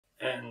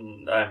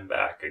And I'm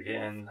back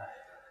again,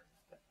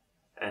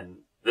 and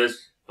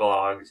this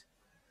vlog's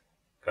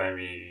going to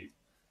be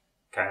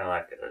kind of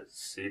like a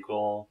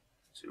sequel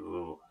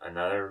to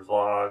another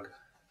vlog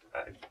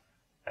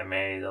I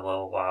made a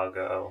little while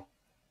ago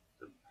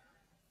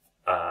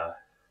about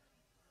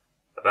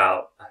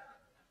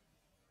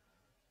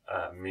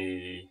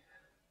me.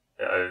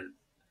 The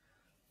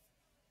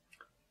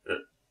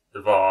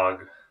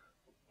vlog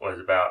was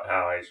about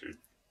how I should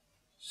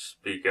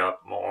speak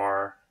up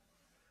more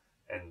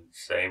and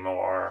say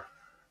more.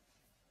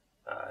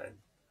 I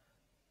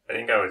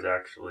think I was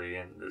actually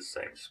in the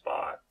same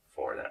spot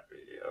for that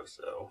video,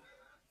 so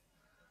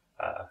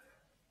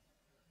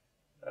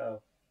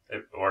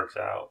it works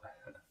out.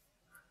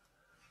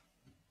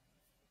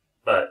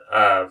 But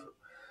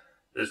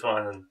this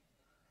one,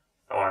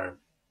 I wanted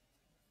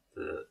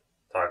to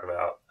talk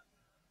about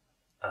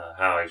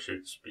how I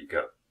should speak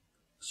up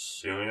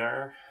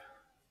sooner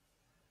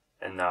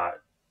and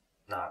not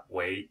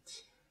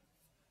wait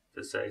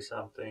to say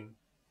something,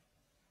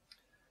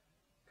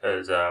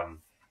 because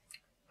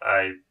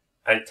I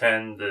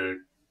tend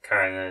to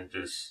kind of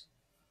just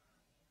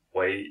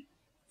wait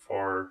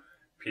for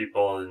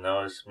people to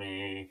notice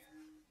me,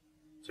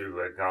 to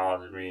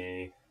acknowledge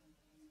me,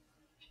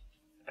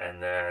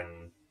 and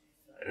then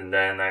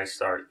I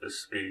start to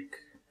speak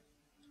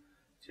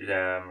to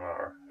them,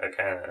 or I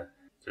kind of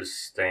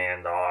just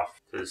stand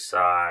off to the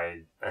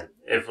side. And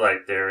if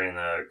like they're in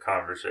a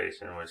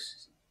conversation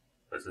with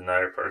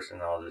another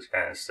person, I'll just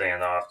kind of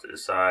stand off to the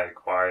side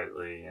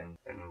quietly and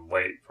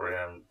wait for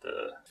them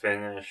to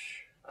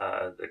finish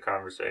the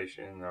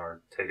conversation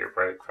or take a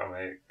break from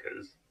it,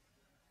 because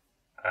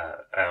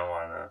I don't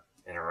want to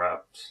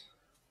interrupt,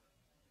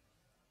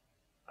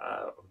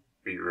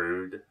 be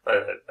rude,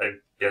 but I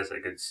guess I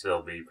could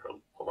still be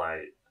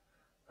polite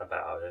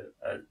about it.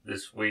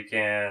 This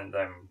weekend,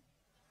 I'm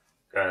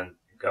going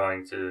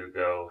to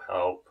go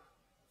help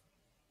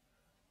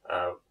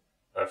a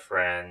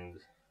friend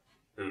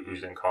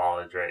who's in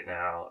college right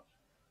now,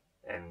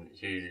 and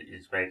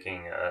he's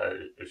making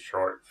a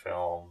short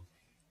film.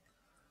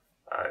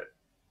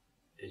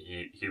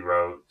 He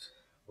wrote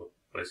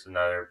with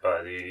another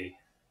buddy,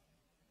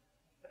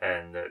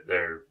 and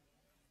they're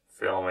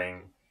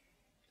filming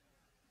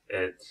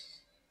it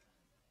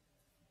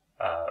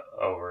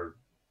over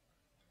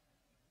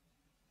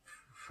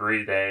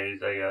 3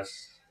 days, I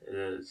guess it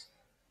is.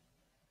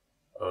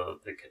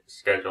 The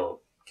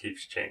schedule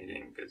keeps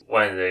changing, because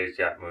one of the days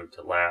got moved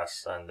to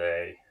last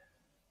Sunday,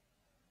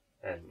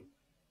 and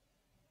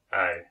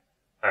I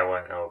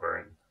went over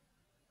and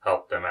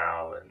helped them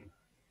out and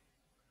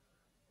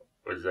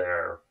was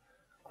there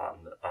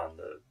on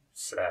the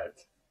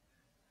set,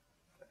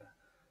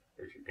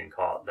 if you can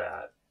call it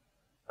that,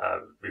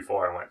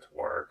 before I went to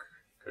work,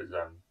 because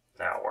I'm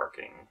now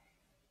working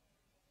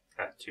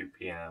at 2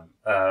 p.m.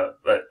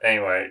 But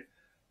anyway,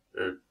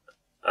 the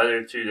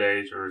other 2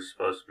 days were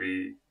supposed to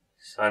be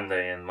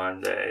Sunday and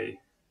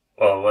Monday.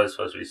 Well, it was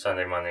supposed to be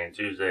Sunday, Monday, and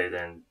Tuesday.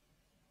 Then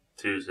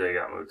Tuesday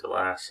got moved to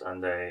last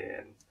Sunday,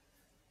 and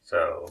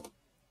so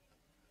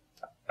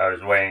I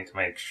was waiting to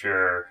make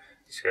sure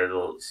the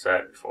schedule was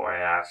set before I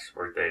asked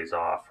for days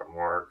off from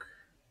work.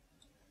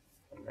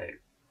 And they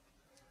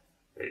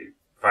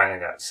finally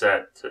got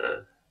set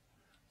to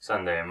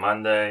Sunday and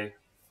Monday.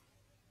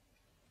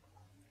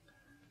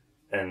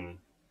 And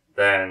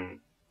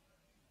then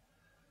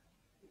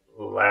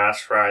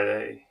last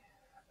Friday,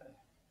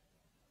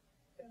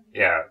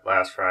 I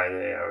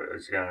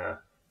was gonna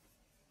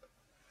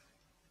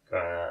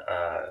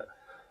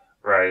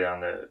write on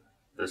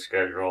the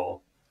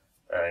schedule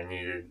that I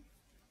needed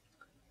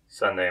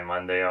Sunday and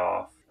Monday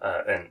off,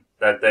 and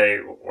that day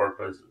work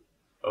was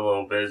a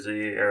little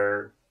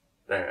busier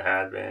than it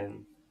had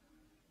been,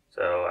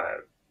 so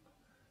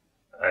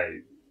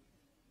I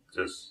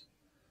just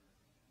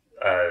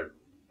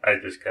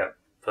kept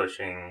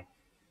pushing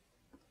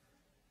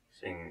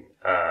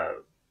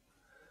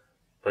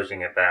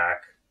it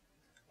back,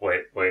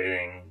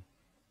 waiting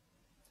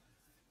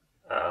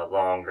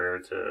longer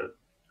to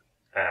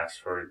ask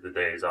for the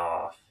days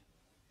off.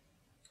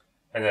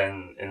 And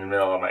then in the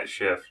middle of my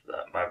shift,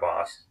 my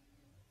boss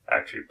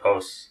actually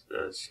posts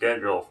the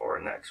schedule for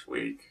next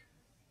week,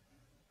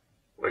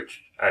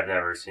 which I've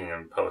never seen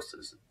him post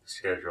the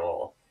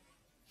schedule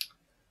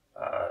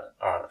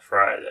on a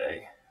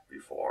Friday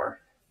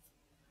before.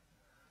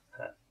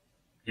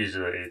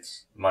 Usually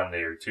it's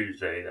Monday or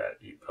Tuesday that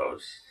he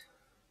posts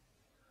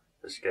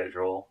the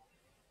schedule,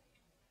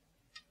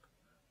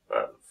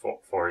 but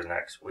for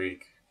next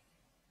week.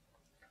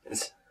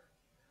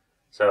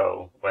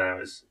 So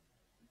when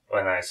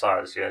I saw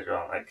the schedule,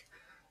 I'm like,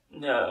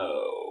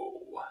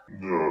 no.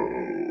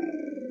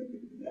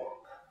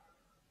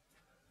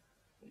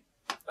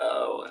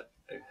 Oh,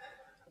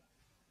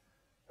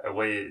 I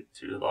waited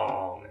too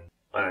long, and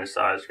when I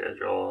saw the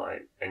schedule,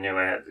 I knew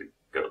I had to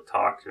go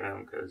talk to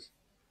him, because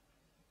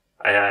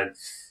I had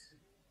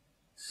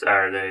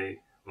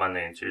Saturday,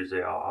 Monday, and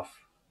Tuesday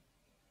off,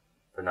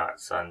 but not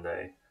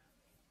Sunday.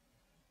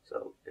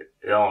 So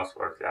it almost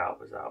worked out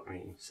without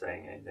me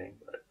saying anything,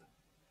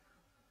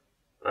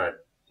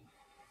 but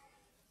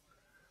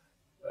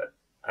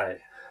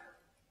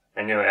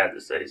I knew I had to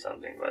say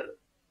something, but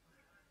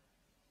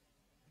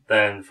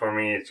then for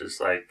me, it's just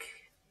like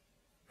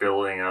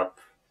building up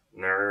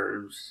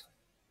nerves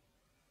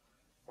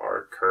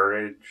or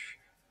courage,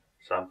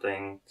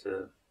 something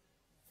to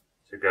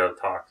go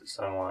talk to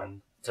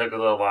someone. It took a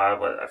little while,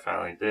 but I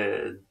finally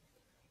did.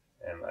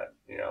 And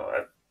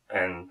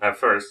and at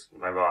first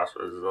my boss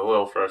was a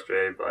little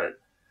frustrated, but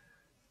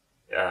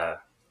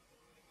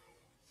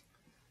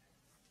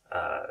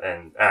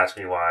and asked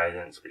me why I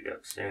didn't speak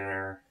up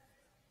sooner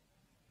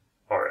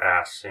or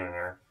ask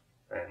sooner,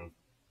 and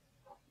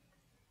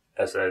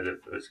I said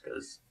it was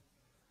because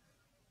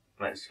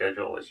my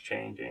schedule was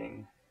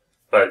changing.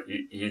 But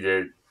he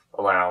did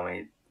allow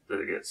me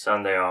to get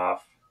Sunday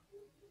off,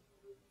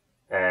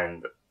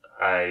 and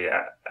I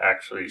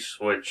actually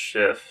switched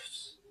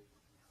shifts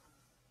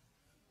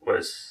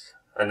with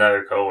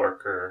another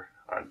coworker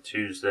on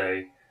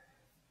Tuesday,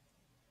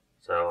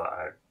 so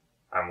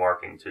I'm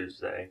working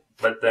Tuesday.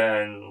 But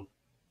then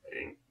I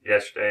think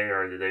yesterday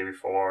or the day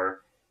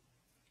before,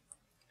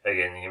 I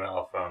get an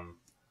email from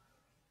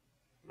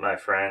my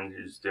friend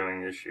who's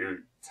doing the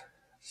shoot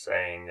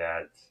saying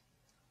that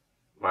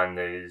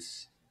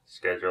Monday's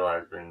schedule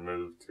has been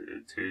moved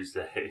to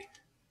Tuesday.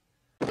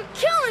 You're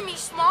killing me,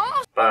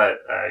 Smalls! But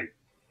I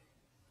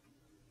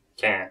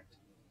can't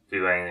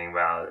do anything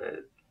about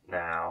it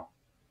now.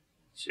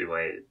 Too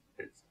late.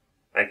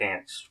 I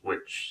can't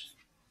switch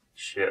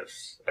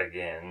shifts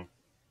again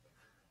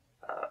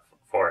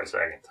for a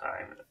second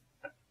time.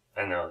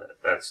 I know that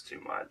that's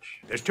too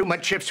much. There's too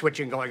much shift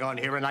switching going on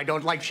here, and I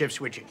don't like shift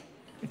switching.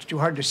 It's too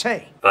hard to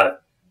say.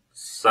 But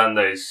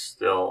Sunday's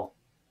still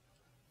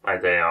my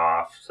day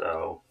off,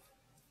 so,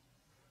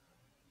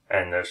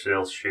 and they're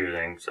still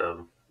shooting,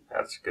 so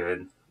that's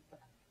good.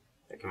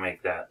 I can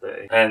make that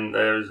day. And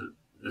there's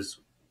this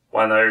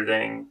one other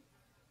thing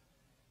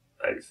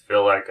I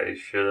feel like I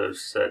should have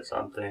said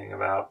something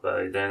about, but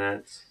I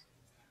didn't.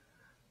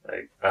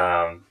 Like,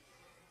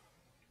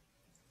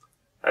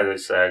 as I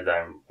said,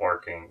 I'm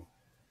working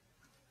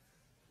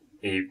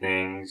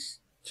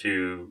evenings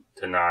 2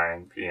 to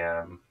 9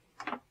 p.m.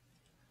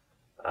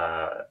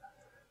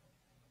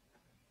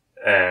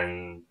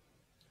 And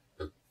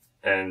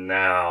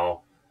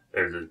now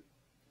there's a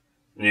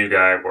new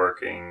guy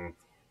working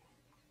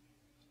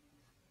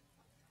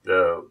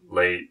the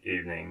late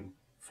evening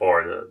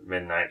for the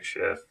midnight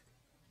shift.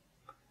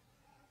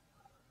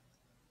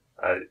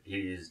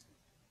 He's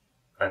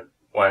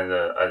one of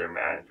the other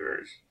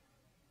managers,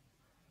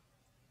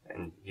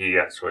 and he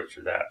got switched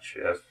to that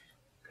shift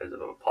because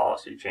of a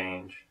policy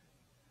change.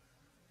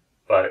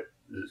 But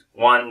this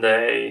one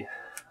day,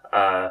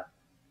 I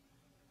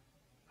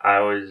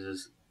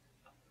was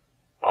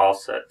all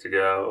set to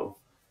go.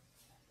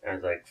 It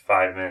was like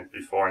 5 minutes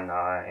before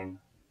 9.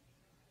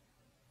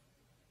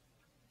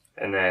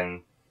 And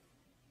then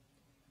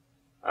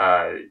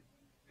the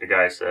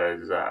guy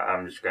says,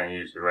 I'm just going to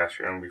use the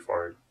restroom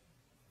before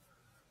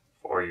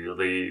you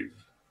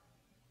leave,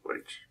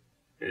 which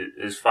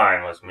is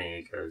fine with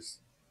me because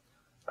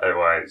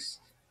otherwise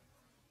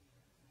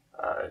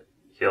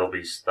he'll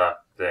be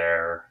stuck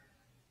there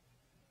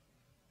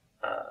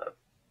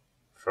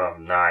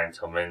from 9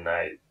 till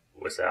midnight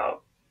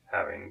without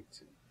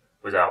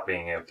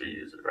being able to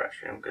use the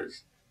restroom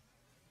because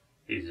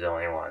he's the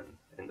only one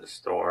in the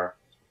store.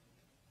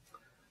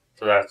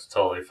 So that's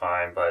totally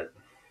fine, but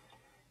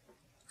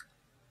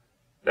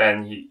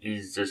then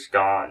he's just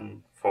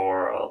gone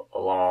for a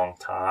long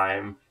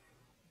time,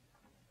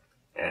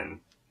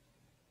 and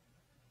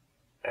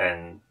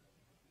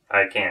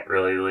I can't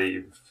really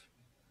leave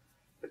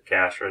the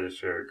cash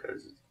register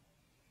because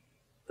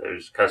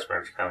there's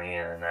customers coming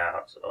in and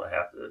out, so I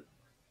have to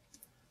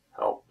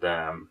help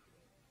them.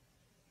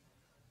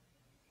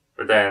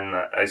 But then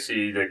I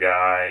see the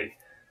guy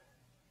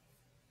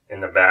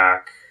in the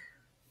back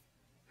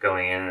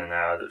going in and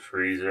out of the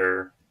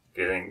freezer,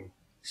 getting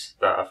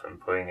stuff and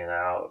putting it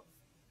out.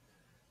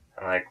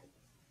 I'm like,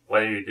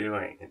 what are you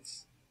doing?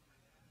 It's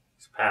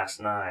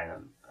past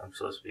 9. I'm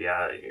supposed to be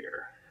out of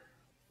here.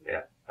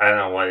 Yeah, I don't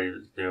know what he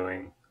was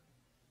doing.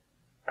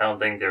 I don't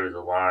think there was a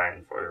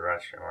line for the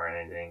restroom or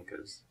anything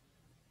because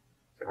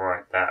there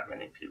weren't that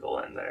many people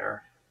in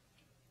there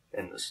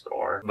in the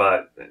store.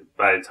 But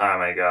by the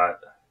time I got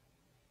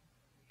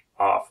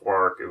off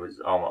work, it was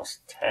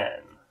almost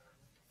 10.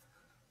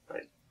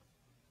 Like,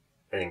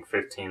 I think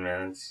 15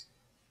 minutes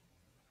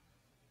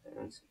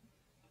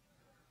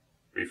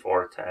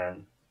before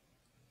 10.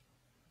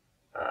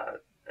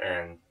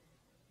 And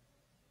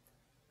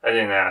I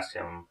didn't ask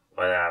him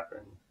what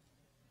happened.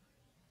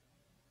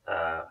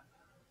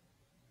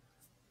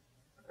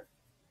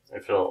 I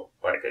feel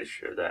like I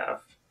should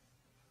have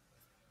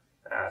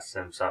asked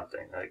him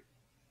something like,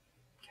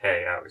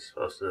 hey, I was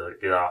supposed to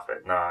get off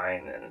at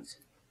 9 and it's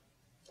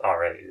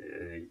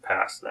already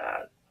past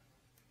that.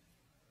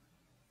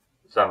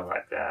 Something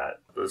like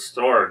that. The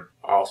store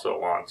also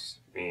wants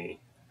me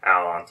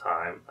out on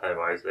time,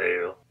 otherwise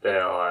they'll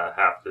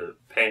have to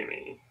pay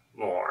me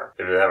more.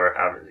 If it ever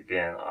happens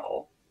again,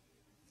 I'll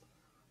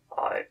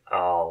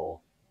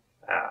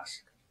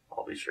ask.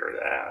 I'll be sure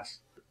to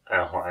ask. I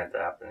don't want it to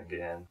happen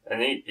again.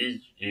 And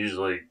he's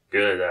usually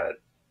good at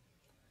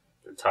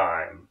the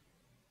time.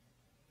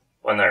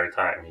 One other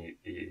time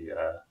he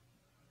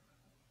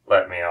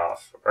let me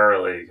off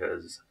early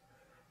because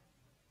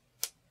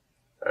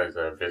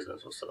the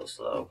business was so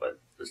slow. But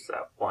just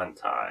that one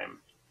time,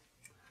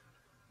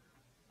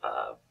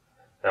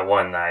 that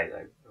one night,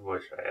 I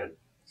wish I had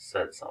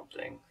said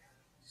something,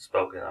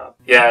 spoken up.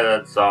 Yeah,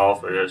 that's all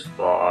for this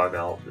vlog.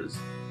 I'll just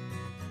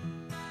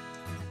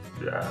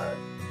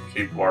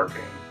keep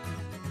working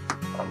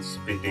on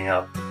speaking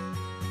up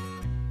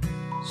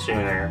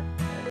sooner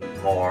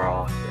and more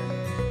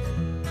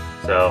often.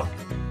 So,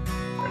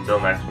 until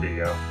next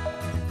video,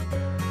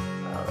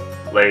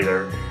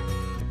 later.